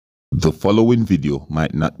The following video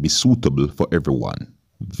might not be suitable for everyone.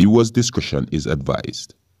 Viewers' discretion is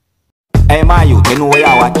advised. Hey, my youth, you know where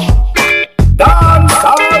I watch?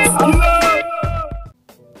 Dancehall.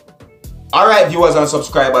 Alright, viewers and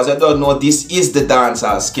subscribers, I don't know, this is the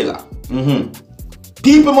Dancehall Skilla.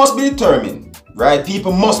 People must be determined, right?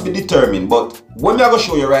 People must be determined, but when me I go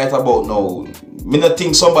show you right about now, me not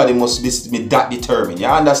think somebody must be that determined, you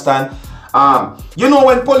understand? You know,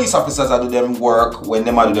 when police officers are do them work, when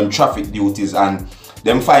them are do them traffic duties and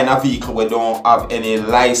them find a vehicle where don't have any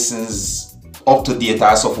license up to date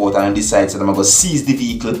or so forth and decide that them go seize the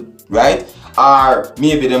vehicle, right? Or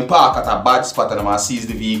maybe them park at a bad spot and them seize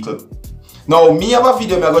the vehicle. Now, me have a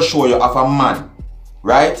video I'm going to show you of a man,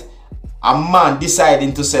 right? A man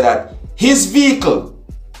deciding to say that his vehicle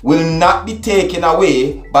will not be taken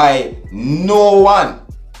away by no one,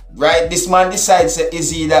 right? This man decides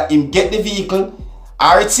is either him get the vehicle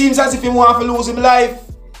or it seems as if he wants to lose his life.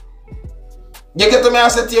 You get to me, I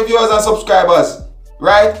said to your viewers and subscribers,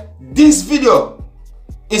 right? This video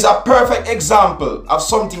is a perfect example of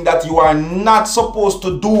something that you are not supposed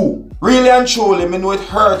to do. Really and truly, I know it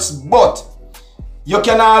hurts, but you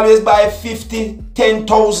can always buy 50,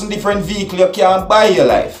 10,000 different vehicles. You can't buy your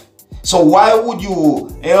life. So why would you,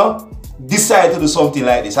 decide to do something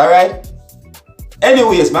like this, alright?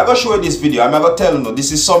 Anyways, I'm going to show you this video. I'm going to tell you,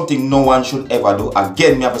 this is something no one should ever do.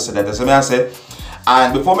 Again, me have to say that. That's what I said.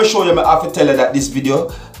 And before I show you, I have to tell you that this video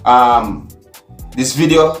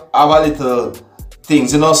have a little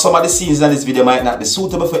things. You know, some of the scenes in this video might not be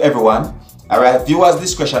suitable for everyone. Alright, viewers'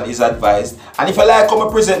 discretion is advised. And if you like how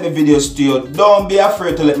I present my videos to you, don't be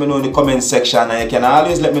afraid to let me know in the comment section. And you can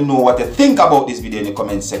always let me know what you think about this video in the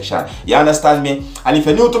comment section. You understand me? And if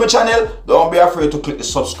you're new to my channel, don't be afraid to click the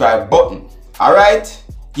subscribe button. Alright,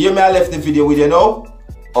 here me I left the video with you now.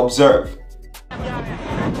 Observe.